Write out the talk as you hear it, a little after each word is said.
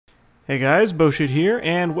Hey guys, DasBoSchitt here,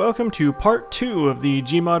 and welcome to part 2 of the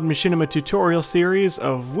GMod Machinima tutorial series,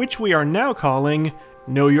 of which we are now calling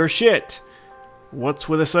Know Your Schitt. What's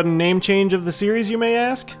with a sudden name change of the series, you may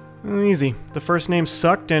ask? Easy. The first name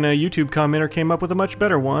sucked and a YouTube commenter came up with a much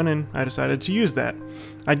better one, and I decided to use that.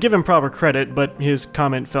 I'd give him proper credit, but his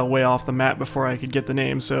comment fell way off the map before I could get the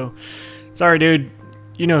name, so sorry dude.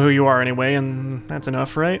 You know who you are anyway, and that's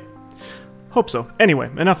enough, right? Hope so. Anyway,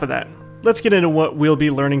 enough of that. Let's get into what we'll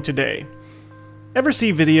be learning today. Ever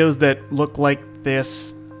see videos that look like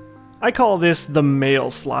this? I call this the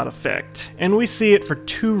mail slot effect, and we see it for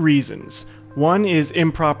two reasons. One is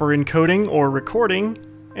improper encoding or recording,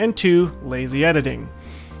 and two, lazy editing.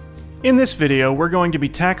 In this video, we're going to be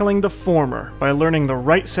tackling the former by learning the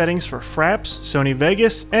right settings for Fraps, Sony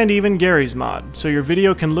Vegas, and even Garry's mod, so your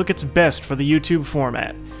video can look its best for the YouTube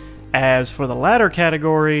format. As for the latter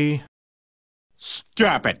category...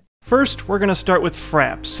 Stop it! First, we're going to start with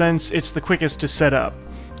Fraps, since it's the quickest to set up.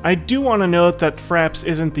 I do want to note that Fraps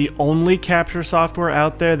isn't the only capture software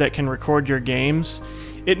out there that can record your games.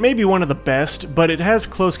 It may be one of the best, but it has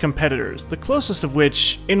close competitors, the closest of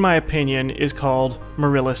which, in my opinion, is called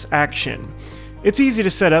Mirrorless Action. It's easy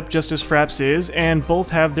to set up just as Fraps is, and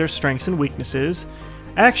both have their strengths and weaknesses.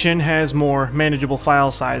 Action has more manageable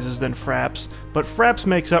file sizes than Fraps, but Fraps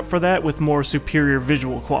makes up for that with more superior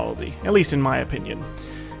visual quality, at least in my opinion.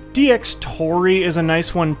 DxTory is a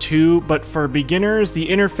nice one too, but for beginners, the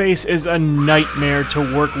interface is a nightmare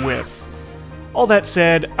to work with. All that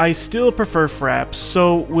said, I still prefer Fraps,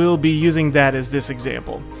 so we'll be using that as this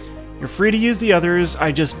example. You're free to use the others,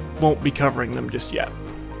 I just won't be covering them just yet.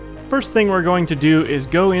 First thing we're going to do is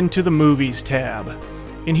go into the Movies tab.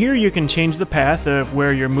 In here you can change the path of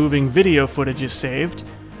where your moving video footage is saved.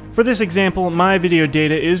 For this example, my video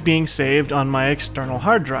data is being saved on my external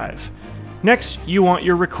hard drive. Next, you want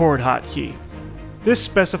your record hotkey. This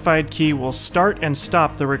specified key will start and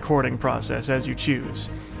stop the recording process as you choose.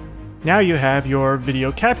 Now you have your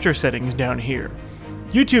video capture settings down here.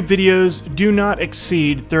 YouTube videos do not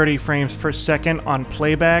exceed 30 frames per second on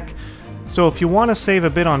playback, so if you want to save a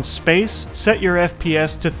bit on space, set your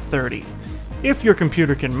FPS to 30. If your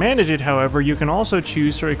computer can manage it, however, you can also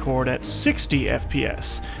choose to record at 60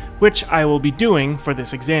 FPS, which I will be doing for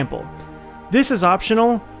this example. This is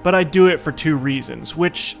optional, but I do it for two reasons,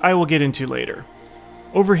 which I will get into later.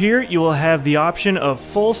 Over here, you will have the option of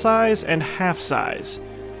full size and half size.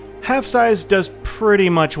 Half size does pretty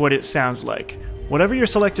much what it sounds like. Whatever your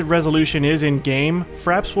selected resolution is in-game,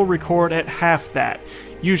 Fraps will record at half that,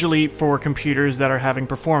 usually for computers that are having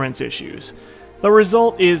performance issues. The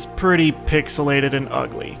result is pretty pixelated and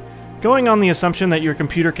ugly. Going on the assumption that your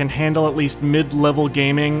computer can handle at least mid-level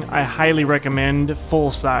gaming, I highly recommend full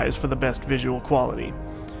size for the best visual quality.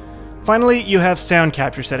 Finally, you have sound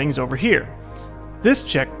capture settings over here. This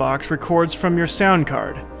checkbox records from your sound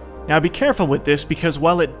card. Now be careful with this because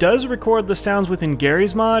while it does record the sounds within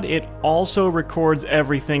Garry's mod, it also records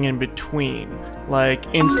everything in between,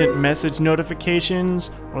 like instant message notifications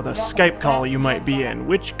or the Skype call you might be in,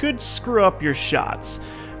 which could screw up your shots.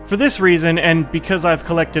 For this reason, and because I've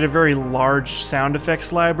collected a very large sound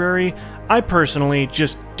effects library, I personally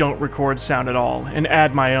just don't record sound at all and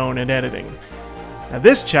add my own in editing. Now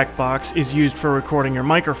this checkbox is used for recording your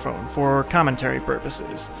microphone for commentary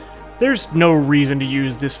purposes. There's no reason to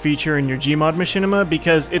use this feature in your GMod Machinima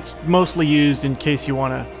because it's mostly used in case you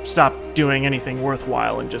want to stop doing anything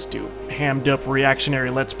worthwhile and just do hammed up reactionary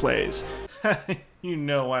Let's Plays. You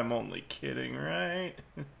know I'm only kidding, right?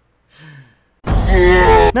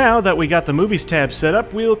 Now that we got the Movies tab set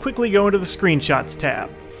up, we'll quickly go into the Screenshots tab.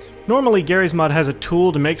 Normally Garry's mod has a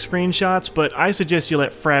tool to make screenshots, but I suggest you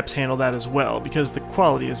let Fraps handle that as well, because the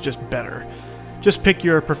quality is just better. Just pick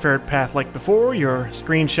your preferred path like before, your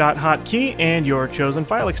screenshot hotkey, and your chosen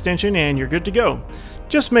file extension, and you're good to go.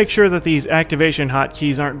 Just make sure that these activation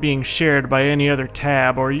hotkeys aren't being shared by any other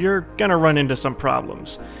tab, or you're gonna run into some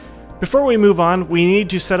problems. Before we move on, we need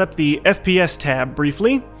to set up the FPS tab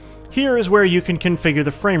briefly. Here is where you can configure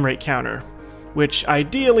the frame rate counter, which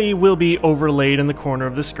ideally will be overlaid in the corner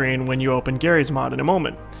of the screen when you open Garry's mod in a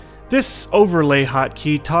moment. This overlay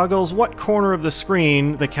hotkey toggles what corner of the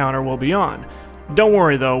screen the counter will be on. Don't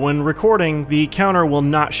worry though, when recording, the counter will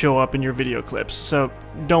not show up in your video clips, so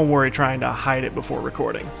don't worry trying to hide it before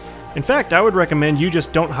recording. In fact, I would recommend you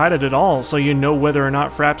just don't hide it at all so you know whether or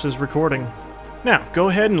not Fraps is recording. Now, go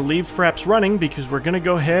ahead and leave Fraps running because we're going to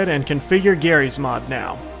go ahead and configure Garry's mod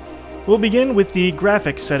now. We'll begin with the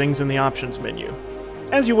graphics settings in the options menu.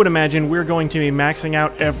 As you would imagine, we're going to be maxing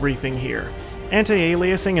out everything here.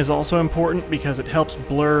 Anti-aliasing is also important because it helps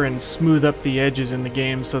blur and smooth up the edges in the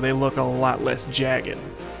game so they look a lot less jagged.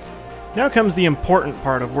 Now comes the important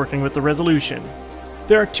part of working with the resolution.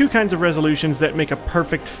 There are two kinds of resolutions that make a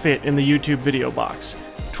perfect fit in the YouTube video box.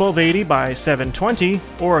 1280 by 720,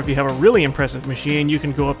 or if you have a really impressive machine, you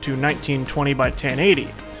can go up to 1920 by 1080.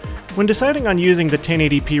 When deciding on using the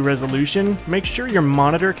 1080p resolution, make sure your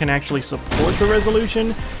monitor can actually support the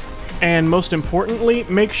resolution, and most importantly,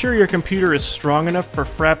 make sure your computer is strong enough for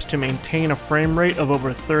Fraps to maintain a frame rate of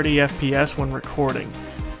over 30 FPS when recording.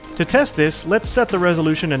 To test this, let's set the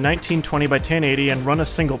resolution to 1920 by 1080 and run a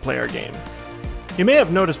single player game. You may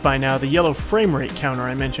have noticed by now the yellow frame rate counter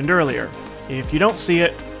I mentioned earlier. If you don't see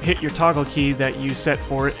it, hit your toggle key that you set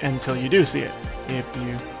for it until you do see it. If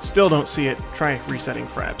you still don't see it, try resetting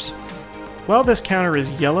Fraps. While this counter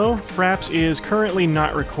is yellow, Fraps is currently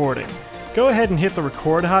not recording. Go ahead and hit the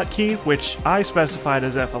record hotkey, which I specified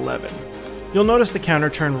as F11. You'll notice the counter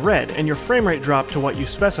turn red and your frame rate drop to what you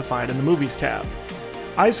specified in the Movies tab.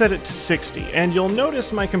 I set it to 60, and you'll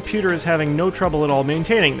notice my computer is having no trouble at all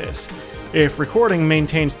maintaining this. If recording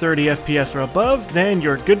maintains 30 FPS or above, then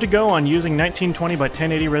you're good to go on using 1920 by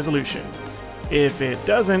 1080 resolution. If it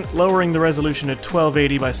doesn't, lowering the resolution to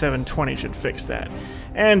 1280 by 720 should fix that.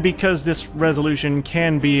 And because this resolution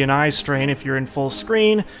can be an eye strain if you're in full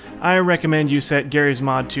screen, I recommend you set Garry's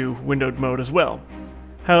mod to windowed mode as well.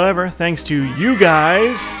 However, thanks to you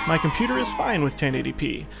guys, my computer is fine with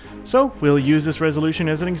 1080p, so we'll use this resolution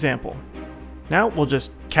as an example. Now we'll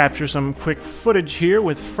just capture some quick footage here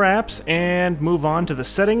with Fraps and move on to the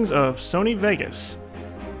settings of Sony Vegas.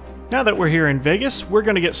 Now that we're here in Vegas, we're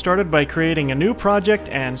going to get started by creating a new project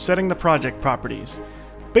and setting the project properties.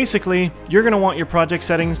 Basically, you're going to want your project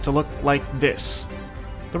settings to look like this.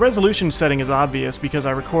 The resolution setting is obvious because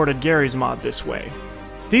I recorded Garry's mod this way.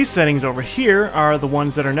 These settings over here are the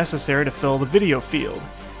ones that are necessary to fill the video field.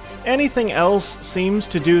 Anything else seems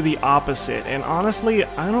to do the opposite, and honestly,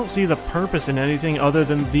 I don't see the purpose in anything other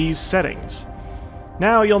than these settings.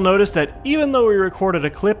 Now you'll notice that even though we recorded a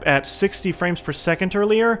clip at 60 frames per second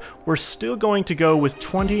earlier, we're still going to go with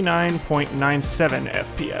 29.97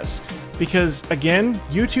 FPS. Because again,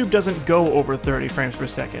 YouTube doesn't go over 30 frames per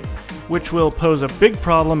second, which will pose a big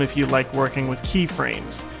problem if you like working with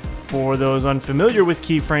keyframes. For those unfamiliar with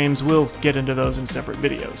keyframes, we'll get into those in separate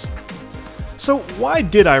videos. So why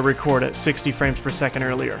did I record at 60 frames per second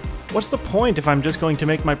earlier? What's the point if I'm just going to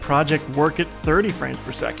make my project work at 30 frames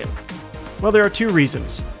per second? Well, there are two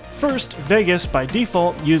reasons. First, Vegas by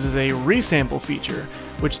default uses a resample feature,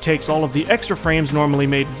 which takes all of the extra frames normally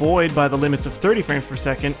made void by the limits of 30 frames per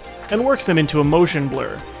second and works them into a motion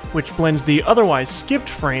blur, which blends the otherwise skipped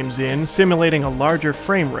frames in, simulating a larger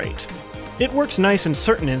frame rate. It works nice in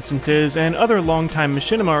certain instances, and other longtime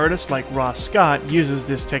Machinima artists like Ross Scott uses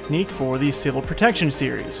this technique for the Civil Protection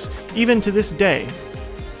series, even to this day.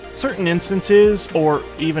 Certain instances, or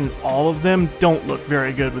even all of them, don't look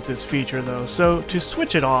very good with this feature though, so to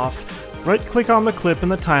switch it off, right-click on the clip in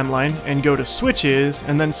the timeline and go to Switches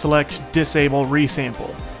and then select Disable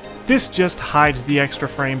Resample. This just hides the extra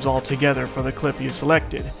frames altogether for the clip you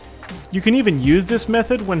selected. You can even use this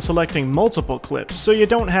method when selecting multiple clips, so you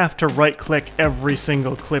don't have to right-click every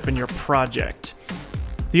single clip in your project.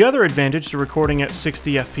 The other advantage to recording at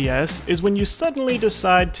 60 FPS is when you suddenly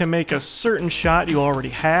decide to make a certain shot you already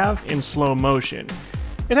have in slow motion.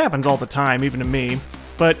 It happens all the time, even to me,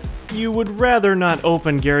 but you would rather not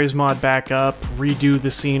open Garry's mod back up, redo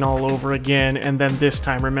the scene all over again, and then this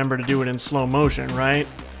time remember to do it in slow motion, right?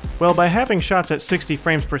 Well, by having shots at 60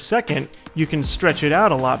 frames per second, you can stretch it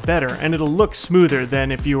out a lot better, and it'll look smoother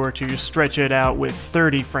than if you were to stretch it out with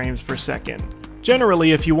 30 frames per second.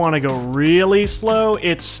 Generally, if you want to go really slow,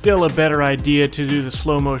 it's still a better idea to do the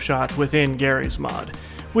slow-mo shots within Garry's mod,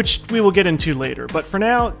 which we will get into later, but for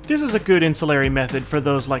now, this is a good ancillary method for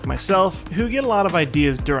those like myself who get a lot of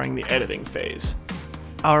ideas during the editing phase.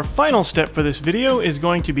 Our final step for this video is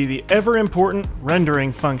going to be the ever-important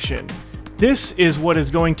rendering function. This is what is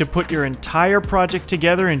going to put your entire project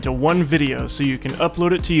together into one video so you can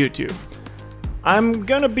upload it to YouTube. I'm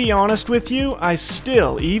gonna be honest with you, I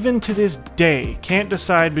still, even to this day, can't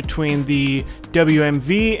decide between the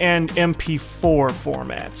WMV and MP4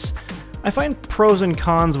 formats. I find pros and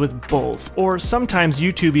cons with both, or sometimes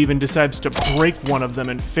YouTube even decides to break one of them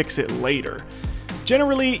and fix it later.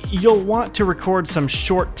 Generally, you'll want to record some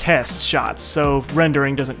short test shots so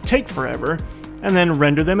rendering doesn't take forever, and then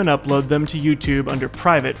render them and upload them to YouTube under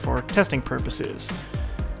private for testing purposes.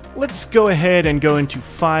 Let's go ahead and go into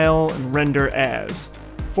File and Render As.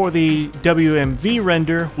 For the WMV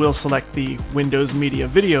render, we'll select the Windows Media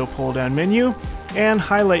Video pull-down menu and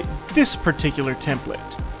highlight this particular template.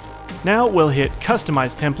 Now we'll hit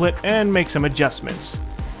Customize Template and make some adjustments.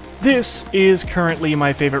 This is currently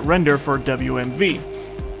my favorite render for WMV.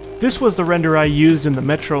 This was the render I used in the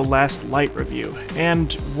Metro Last Light review,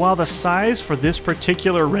 and while the size for this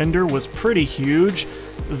particular render was pretty huge,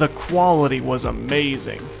 the quality was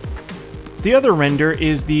amazing. The other render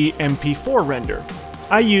is the MP4 render.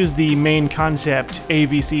 I use the main concept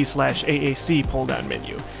AVC/AAC pull-down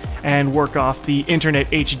menu, and work off the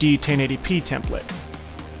Internet HD 1080p template.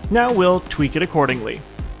 Now we'll tweak it accordingly.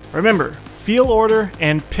 Remember, field order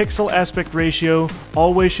and pixel aspect ratio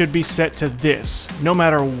always should be set to this, no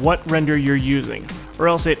matter what render you're using, or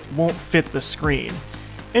else it won't fit the screen.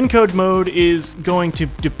 Encode mode is going to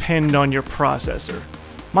depend on your processor.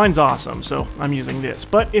 Mine's awesome, so I'm using this,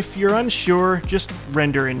 but if you're unsure, just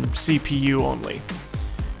render in CPU only.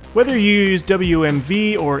 Whether you use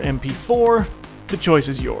WMV or MP4, the choice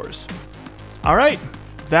is yours. Alright,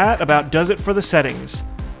 that about does it for the settings.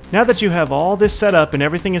 Now that you have all this set up and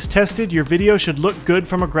everything is tested, your video should look good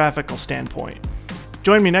from a graphical standpoint.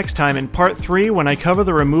 Join me next time in part 3 when I cover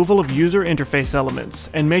the removal of user interface elements,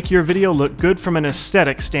 and make your video look good from an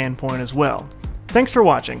aesthetic standpoint as well. Thanks for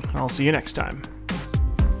watching, I'll see you next time.